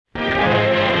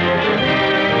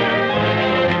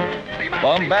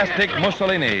Bombastic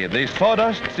Mussolini, the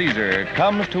sawdust Caesar,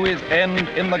 comes to his end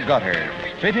in the gutter,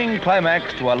 fitting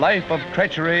climax to a life of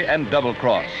treachery and double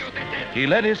cross. He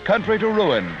led his country to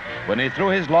ruin when he threw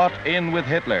his lot in with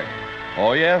Hitler.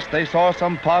 Oh yes, they saw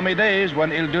some palmy days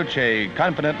when Il Duce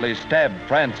confidently stabbed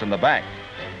France in the back.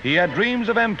 He had dreams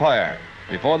of empire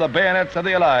before the bayonets of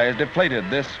the Allies deflated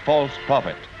this false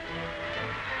prophet.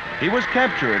 He was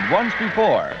captured once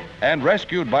before and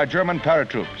rescued by German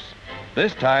paratroops.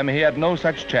 This time he had no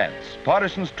such chance.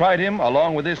 Partisans tried him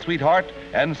along with his sweetheart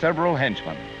and several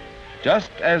henchmen.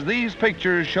 Just as these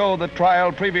pictures show the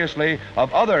trial previously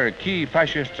of other key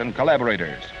fascists and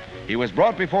collaborators. He was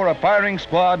brought before a firing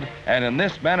squad, and in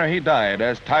this manner he died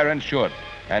as tyrants should,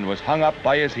 and was hung up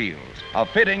by his heels. A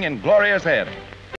fitting and glorious end.